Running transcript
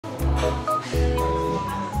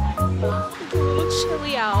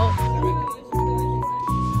chilly out.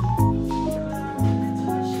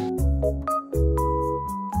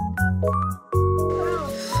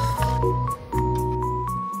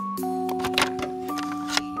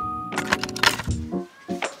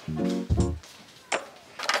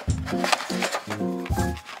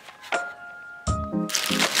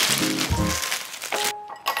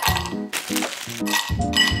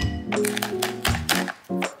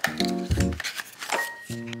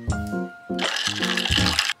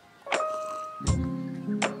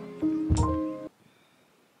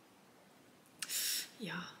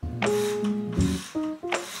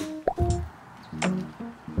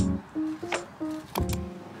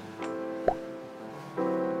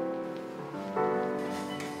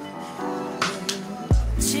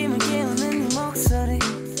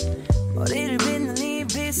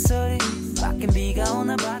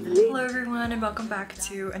 Hello everyone and welcome back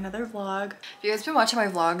to another vlog. If you guys have been watching my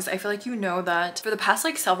vlogs, I feel like you know that for the past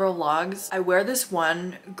like several vlogs, I wear this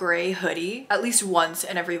one gray hoodie at least once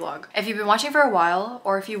in every vlog. If you've been watching for a while,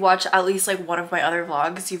 or if you watch at least like one of my other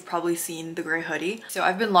vlogs, you've probably seen the gray hoodie. So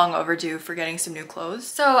I've been long overdue for getting some new clothes.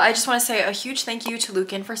 So I just want to say a huge thank you to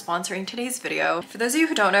Lewkin for sponsoring today's video. For those of you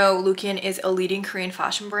who don't know, Lewkin is a leading Korean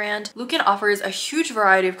fashion brand. Lewkin offers a huge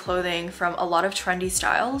variety of clothing from a lot of trendy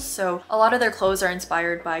styles. So a lot of their clothes are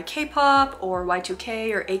inspired by K-pop or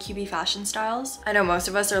Y2K or acubi fashion styles. I know most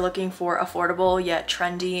of us are looking for affordable yet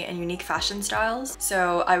trendy and unique fashion styles,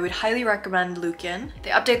 so I would highly recommend Lewkin. They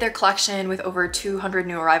update their collection with over 200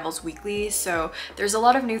 new arrivals weekly, so there's a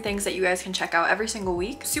lot of new things that you guys can check out every single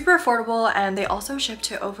week. Super affordable, and they also ship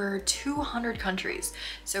to over 200 countries,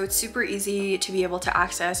 so it's super easy to be able to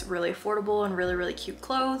access really affordable and really cute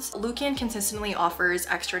clothes. Lewkin consistently offers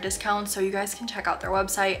extra discounts, so you guys can check out their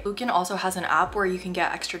website. Lewkin also has an app where you can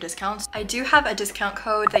get extra discounts. I do have a discount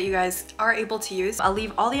code that you guys are able to use. I'll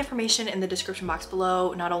leave all the information in the description box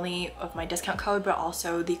below, not only of my discount code, but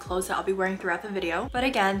also the clothes that I'll be wearing throughout the video. But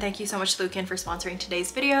again, thank you so much to Lewkin for sponsoring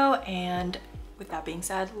today's video, and with that being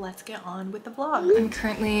said, let's get on with the vlog. I'm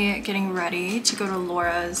currently getting ready to go to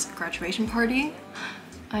Laura's graduation party.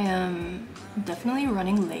 I am definitely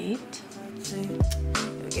running late.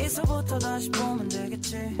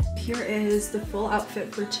 Here is the full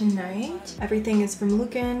outfit for tonight. Everything is from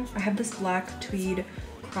Lewkin. I have this black tweed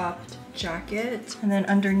cropped jacket, and then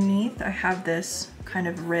underneath I have this kind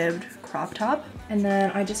of ribbed crop top, and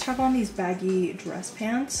then I just have on these baggy dress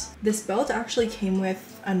pants. This belt actually came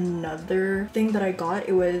with another thing that I got.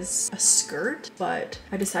 It was a skirt, but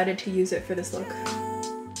I decided to use it for this look.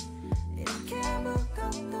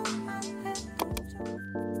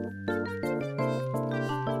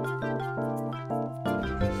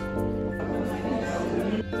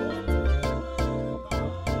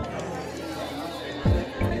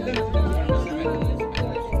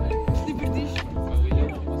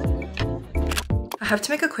 I have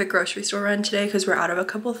to make a quick grocery store run today because we're out of a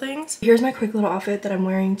couple things. Here's my quick little outfit that I'm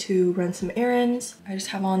wearing to run some errands. I just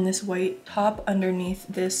have on this white top underneath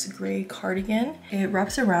this gray cardigan. It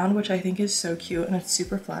wraps around, which I think is so cute, and it's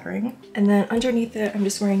super flattering. And then underneath it, I'm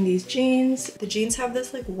just wearing these jeans. The jeans have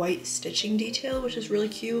this like white stitching detail, which is really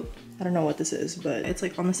cute. I don't know what this is, but it's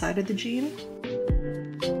like on the side of the jean.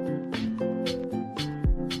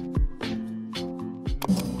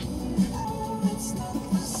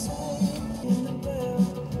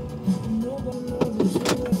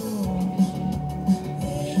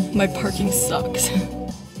 My parking sucks.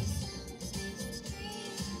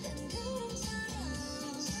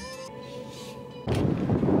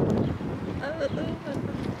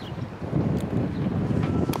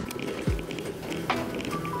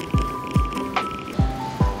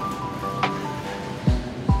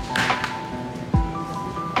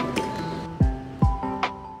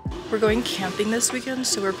 We're going camping this weekend,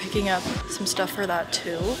 so we're picking up some stuff for that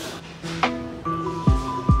too.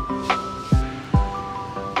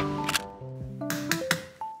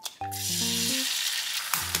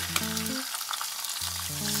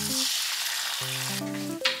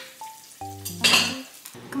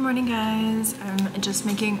 Good morning guys, I'm just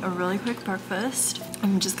making a really quick breakfast.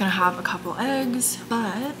 I'm just gonna have a couple eggs,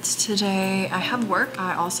 but today I have work.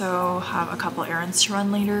 I also have a couple errands to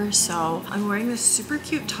run later, so I'm wearing this super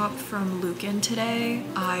cute top from Lewkin today.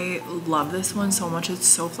 I love this one so much, it's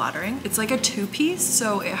so flattering. It's like a two-piece,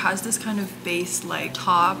 so it has this kind of base like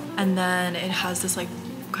top, and then it has this like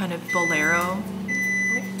kind of bolero,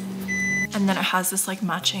 and then it has this like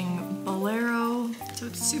matching bolero, so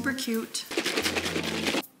it's super cute.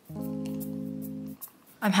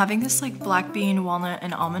 I'm having this like black bean, walnut,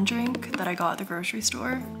 and almond drink that I got at the grocery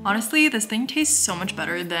store. Honestly, this thing tastes so much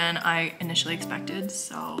better than I initially expected,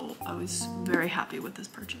 so I was very happy with this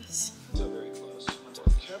purchase. So very close.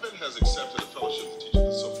 has accepted a fellowship to teach at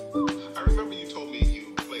the Sophie. I remember you told me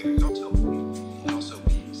you played it. Don't tell me. And also,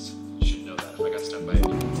 bees. You should know that if I got stung by it.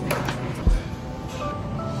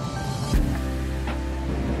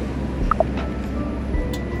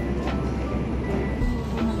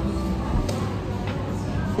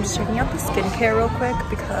 I'm just checking out the skincare real quick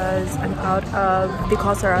because I'm out of the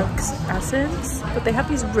COSRX Essence, but they have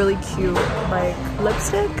these really cute like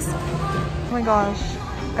lipsticks. Oh my gosh,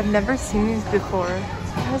 I've never seen these before.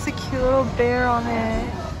 It has a cute little bear on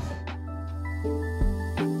it.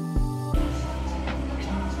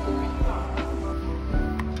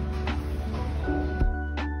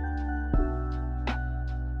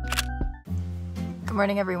 Good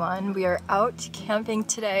morning everyone. We are out camping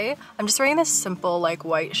today. I'm just wearing this simple like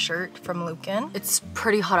white shirt from Lewkin. It's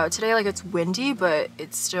pretty hot out today, like it's windy, but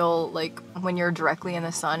it's still like when you're directly in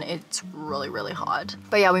the sun, it's really hot.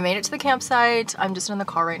 But yeah, we made it to the campsite. I'm just in the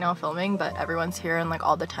car right now filming, but everyone's here and like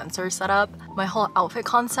all the tents are set up. My whole outfit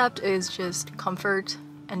concept is just comfort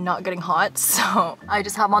and not getting hot, so I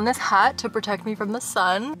just have on this hat to protect me from the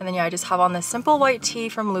sun, and then yeah, I just have on this simple white tee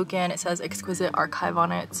from Lewkin. It says Exquisite Archive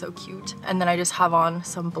on it. It's so cute. And then I just have on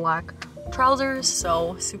some black trousers,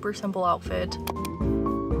 so super simple outfit.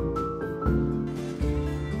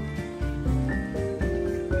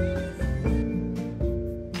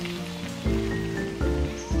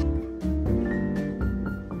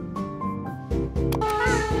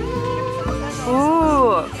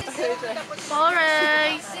 Ooh.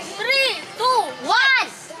 Sorry. 3, 2, 1.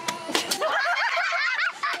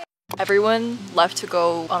 Everyone left to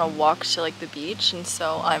go on a walk to like the beach, and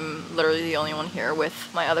so I'm literally the only one here with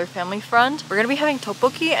my other family friend. We're gonna be having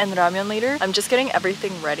tteokbokki and ramyeon later. I'm just getting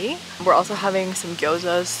everything ready. We're also having some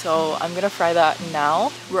gyozas, so I'm gonna fry that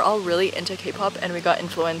now. We're all really into K-pop and we got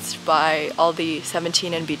influenced by all the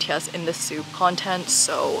 17 and BTS in the soup content,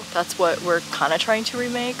 so that's what we're kind of trying to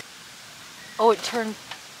remake. Oh, it turned...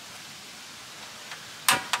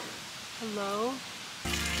 Hello?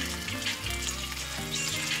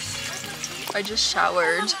 I just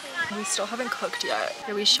showered. We still haven't cooked yet.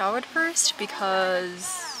 Yeah, we showered first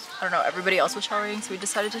because, I don't know, everybody else was showering, so we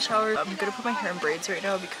decided to shower. I'm gonna put my hair in braids right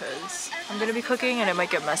now because I'm gonna be cooking and it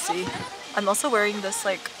might get messy. I'm also wearing this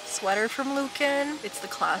like sweater from Lewkin. It's the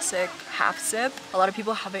classic half zip. A lot of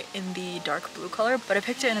people have it in the dark blue color, but I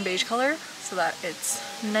picked it in a beige color so that it's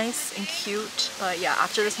nice and cute. But yeah,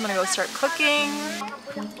 after this I'm gonna go start cooking.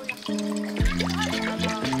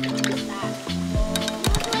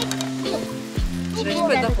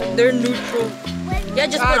 They're neutral. Yeah,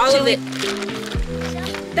 just put all of it.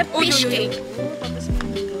 The fish cake.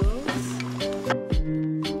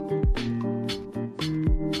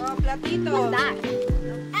 Oh, platito. What's that?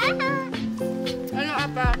 Ano,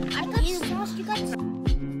 apa? I got sauce. You got sauce.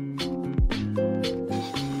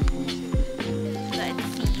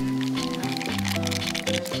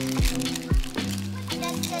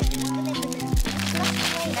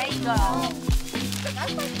 There you go.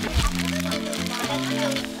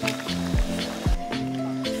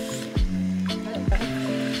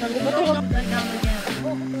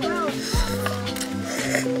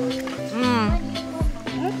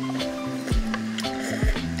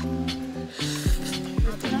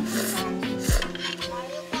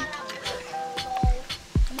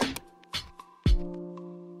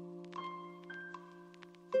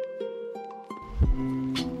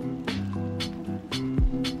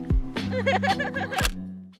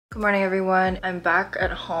 Good morning everyone. I'm back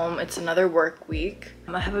at home. It's another work week.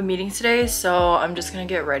 I have a meeting today, so I'm just gonna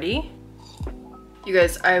get ready. You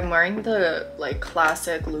guys, I'm wearing the like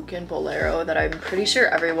classic Lewkin bolero that I'm pretty sure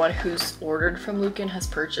everyone who's ordered from Lewkin has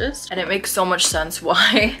purchased, and it makes so much sense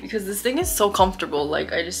why. Because this thing is so comfortable.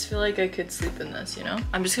 Like I just feel like I could sleep in this, you know?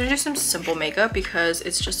 I'm just gonna do some simple makeup because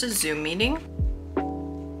it's just a Zoom meeting.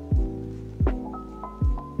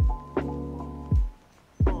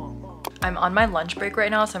 I'm on my lunch break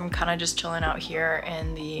right now, so I'm kind of just chilling out here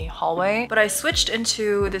in the hallway. But I switched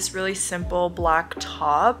into this really simple black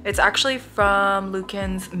top. It's actually from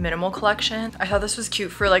Lewkin's minimal collection. I thought this was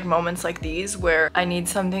cute for like moments like these where I need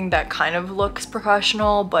something that kind of looks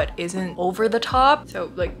professional but isn't over the top.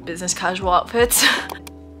 So like business casual outfits.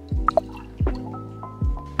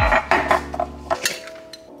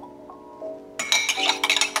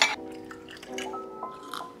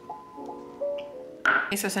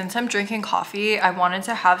 So since I'm drinking coffee, I wanted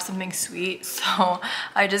to have something sweet, so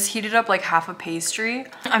I just heated up like half a pastry.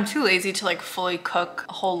 I'm too lazy to like fully cook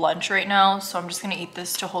a whole lunch right now, so I'm just gonna eat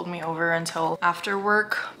this to hold me over until after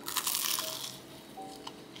work.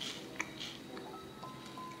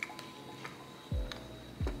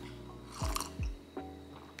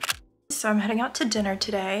 So I'm heading out to dinner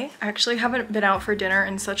today. I actually haven't been out for dinner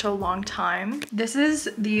in such a long time. This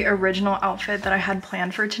is the original outfit that I had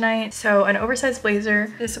planned for tonight. So an oversized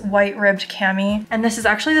blazer, this white ribbed cami, and this is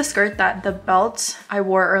actually the skirt that the belt I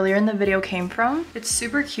wore earlier in the video came from. It's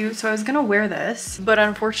super cute, so I was gonna wear this, but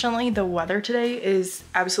unfortunately the weather today is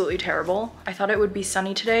absolutely terrible. I thought it would be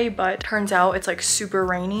sunny today, but turns out it's like super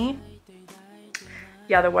rainy.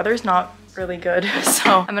 Yeah, the weather's not really good,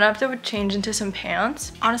 so I'm gonna have to change into some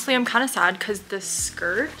pants. Honestly, I'm kind of sad because this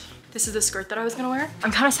is the skirt that I was gonna wear.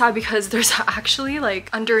 I'm kind of sad because there's actually like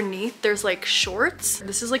underneath there's like shorts.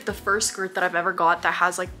 This is like the first skirt that I've ever got that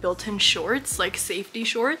has like built-in shorts, like safety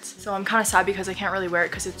shorts. So I'm kind of sad because I can't really wear it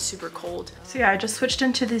because it's super cold. So yeah, I just switched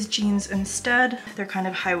into these jeans instead. They're kind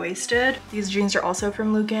of high-waisted. These jeans are also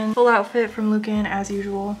from Lewkin. Full outfit from Lewkin as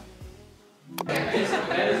usual.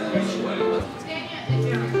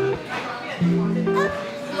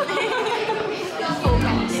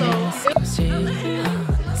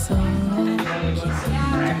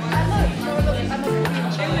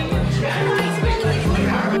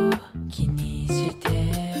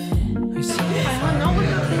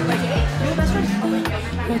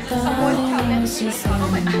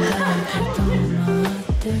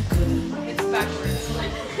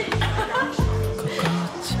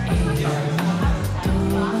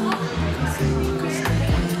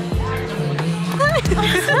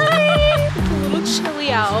 It's a little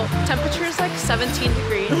chilly out. Temperature is like 17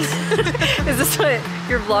 degrees. Is this what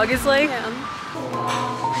your vlog is like? Yeah.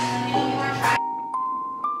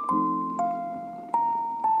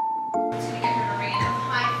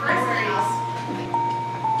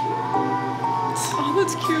 Oh,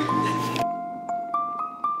 that's cute.